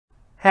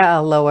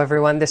Hello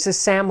everyone, this is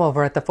Sam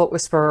over at the Foot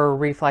Whisperer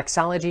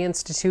Reflexology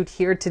Institute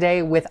here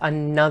today with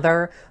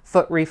another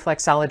foot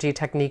reflexology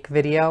technique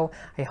video.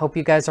 I hope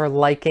you guys are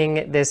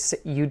liking this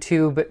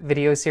YouTube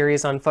video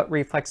series on foot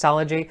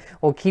reflexology.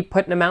 We'll keep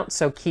putting them out,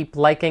 so keep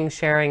liking,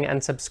 sharing,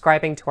 and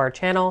subscribing to our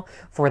channel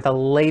for the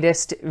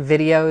latest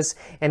videos.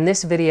 In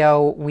this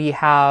video, we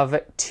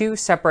have two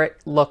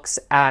separate looks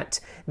at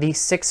the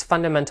 6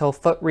 fundamental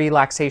foot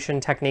relaxation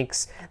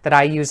techniques that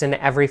I use in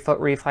every foot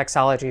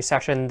reflexology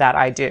session that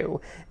I do.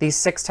 These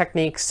 6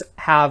 techniques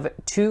have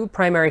 2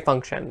 primary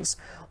functions.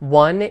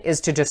 One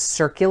is to just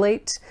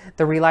circulate.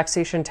 The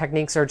relaxation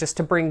techniques are just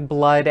to bring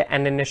blood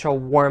and initial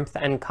warmth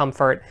and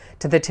comfort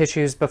to the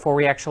tissues before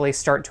we actually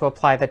start to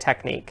apply the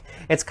technique.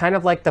 It's kind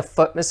of like the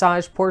foot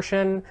massage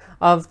portion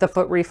of the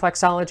foot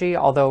reflexology,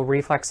 although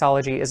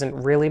reflexology isn't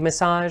really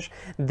massage.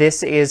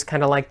 This is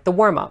kind of like the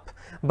warm-up.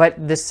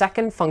 But the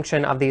second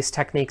function of these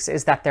techniques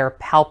is that they're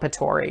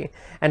palpatory.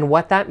 And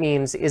what that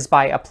means is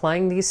by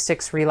applying these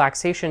 6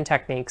 relaxation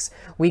techniques,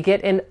 we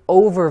get an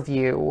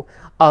overview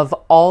of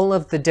all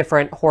of the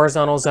different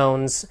horizontal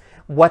zones,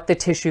 what the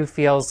tissue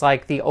feels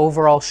like, the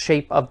overall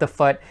shape of the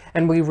foot,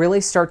 and we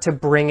really start to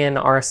bring in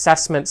our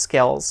assessment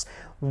skills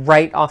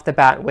right off the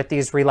bat with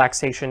these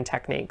relaxation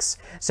techniques.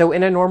 So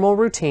in a normal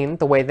routine,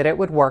 the way that it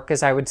would work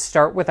is I would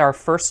start with our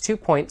first 2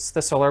 points,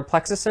 the solar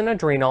plexus and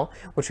adrenal,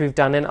 which we've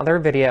done in other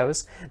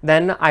videos.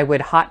 Then I would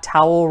hot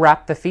towel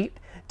wrap the feet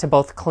to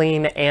both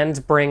clean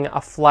and bring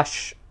a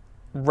rush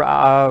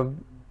of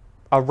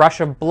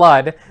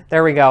blood,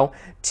 there we go,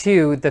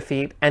 to the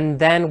feet. And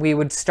then we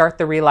would start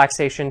the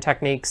relaxation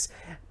techniques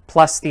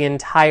plus the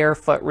entire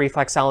foot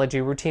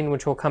reflexology routine,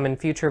 which will come in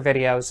future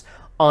videos,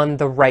 on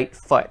the right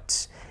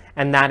foot.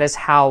 And that is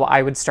how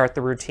I would start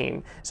the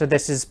routine. So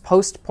this is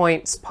post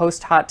points,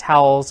 post hot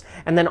towels,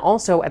 and then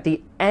also at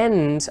the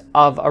end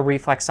of a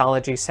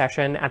reflexology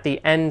session, at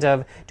the end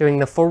of doing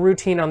the full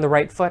routine on the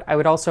right foot, I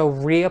would also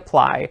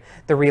reapply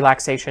the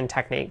relaxation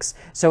techniques.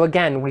 So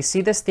again, we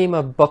see this theme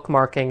of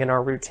bookmarking in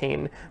our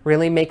routine,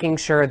 really making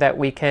sure that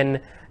we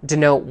can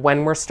denote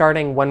when we're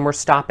starting, when we're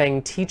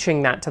stopping,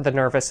 teaching that to the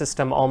nervous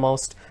system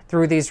almost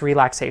through these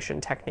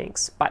relaxation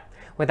techniques. But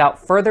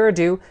without further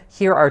ado,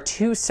 here are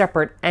 2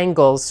 separate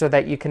angles so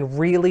that you can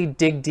really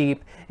dig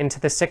deep into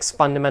the 6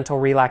 fundamental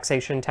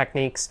relaxation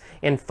techniques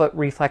in foot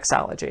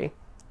reflexology.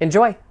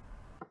 Enjoy!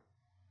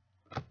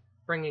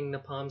 Bringing the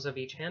palms of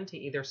each hand to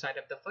either side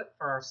of the foot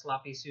for our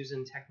Sloppy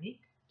Susan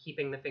technique,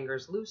 keeping the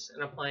fingers loose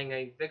and applying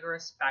a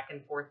vigorous back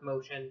and forth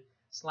motion,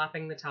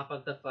 slapping the top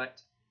of the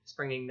foot, just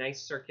bringing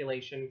nice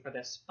circulation for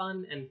this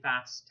fun and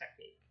fast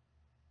technique.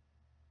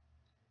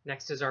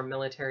 Next is our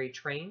military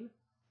train.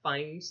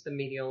 Find the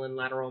medial and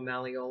lateral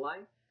malleoli,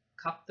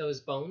 cup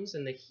those bones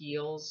in the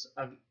heels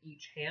of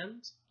each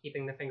hand,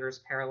 keeping the fingers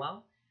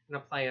parallel, and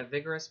apply a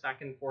vigorous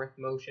back and forth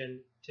motion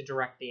to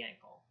direct the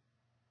ankle.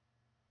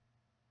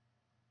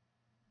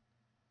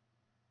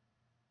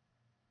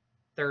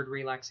 Third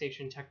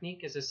relaxation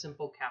technique is a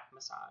simple calf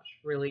massage.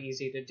 Really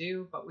easy to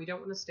do, but we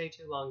don't want to stay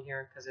too long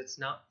here because it's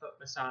not foot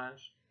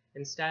massage.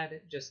 Instead,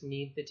 just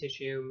knead the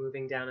tissue,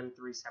 moving down in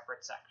 3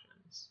 separate sections.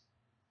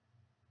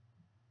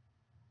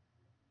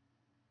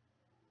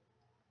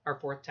 Our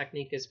fourth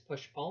technique is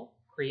push-pull.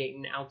 Create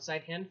an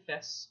outside hand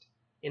fist.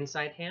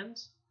 Inside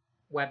hand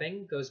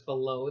webbing goes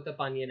below the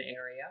bunion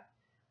area.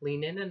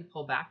 Lean in and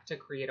pull back to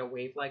create a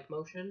wave-like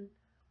motion,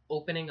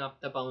 opening up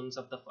the bones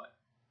of the foot.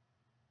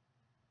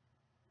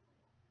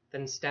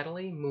 Then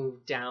steadily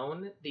move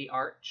down the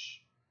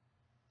arch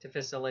to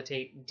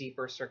facilitate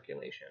deeper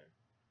circulation,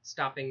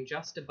 stopping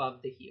just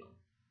above the heel.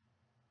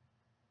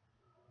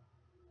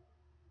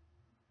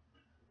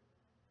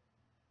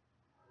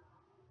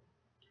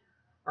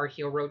 Our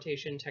heel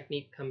rotation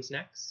technique comes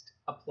next.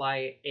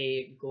 Apply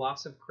a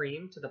gloss of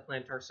cream to the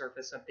plantar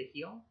surface of the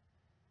heel.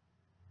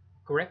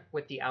 Grip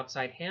with the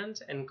outside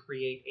hand and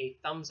create a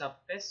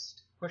thumbs-up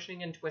fist,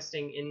 pushing and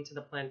twisting into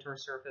the plantar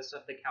surface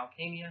of the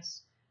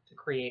calcaneus to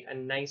create a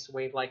nice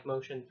wave-like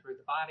motion through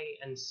the body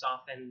and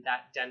soften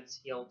that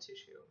dense heel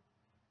tissue.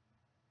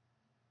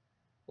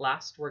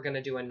 Last, we're going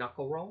to do a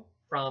knuckle roll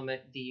from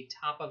the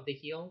top of the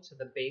heel to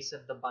the base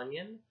of the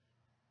bunion,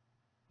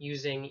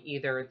 using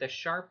either the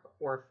sharp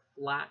or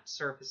flat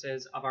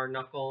surfaces of our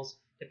knuckles,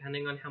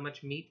 depending on how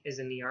much meat is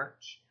in the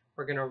arch.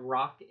 We're going to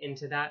rock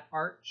into that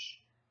arch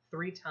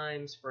 3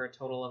 times for a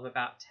total of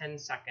about 10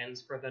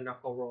 seconds for the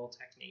knuckle roll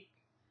technique.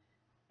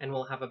 And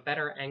we'll have a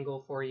better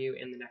angle for you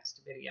in the next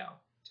video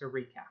to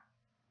recap.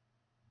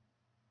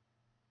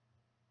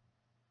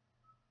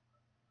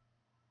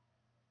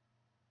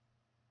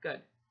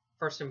 Good.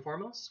 First and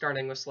foremost,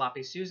 starting with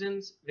Sloppy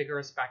Susan's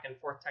vigorous back and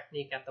forth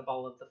technique at the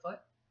ball of the foot.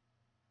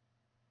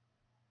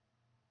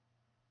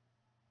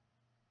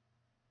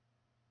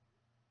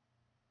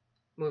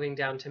 Moving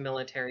down to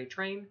military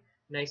train,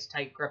 nice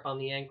tight grip on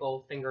the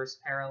ankle, fingers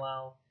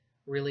parallel,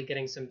 really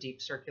getting some deep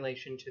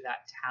circulation to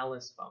that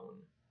talus bone.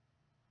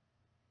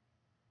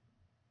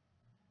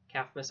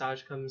 Calf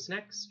massage comes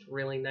next,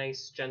 really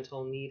nice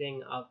gentle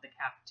kneading of the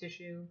calf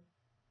tissue.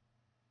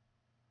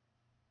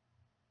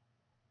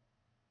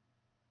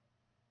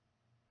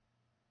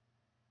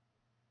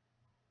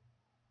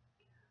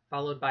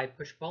 followed by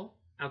push-pull.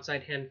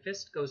 Outside hand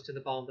fist goes to the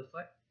ball of the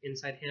foot,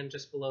 inside hand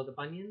just below the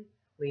bunion.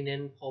 Lean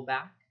in, pull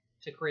back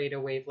to create a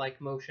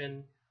wave-like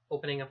motion,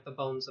 opening up the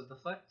bones of the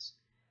foot,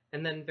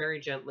 and then very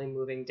gently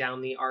moving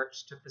down the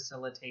arch to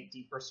facilitate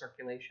deeper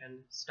circulation,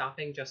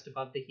 stopping just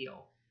above the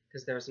heel,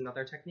 because there's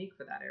another technique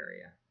for that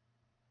area.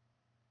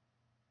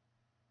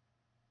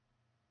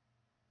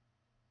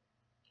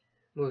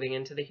 Moving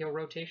into the heel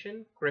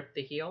rotation, grip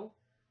the heel,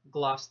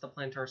 gloss the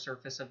plantar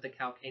surface of the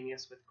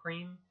calcaneus with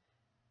cream.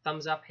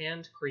 Thumbs up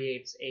hand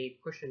creates a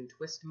push and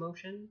twist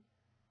motion,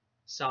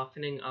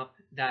 softening up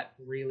that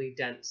really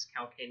dense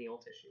calcaneal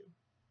tissue.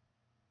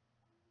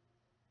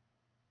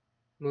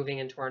 Moving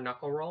into our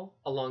knuckle roll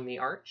along the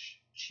arch,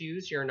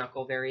 choose your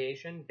knuckle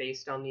variation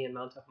based on the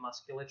amount of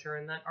musculature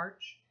in that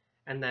arch,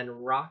 and then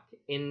rock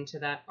into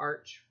that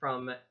arch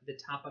from the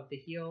top of the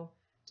heel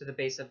to the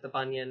base of the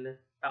bunion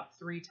about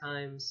 3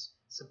 times,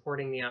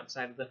 supporting the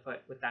outside of the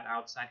foot with that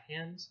outside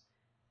hand.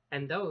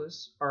 And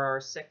those are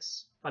our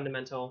 6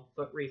 fundamental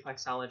foot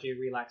reflexology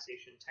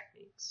relaxation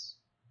techniques.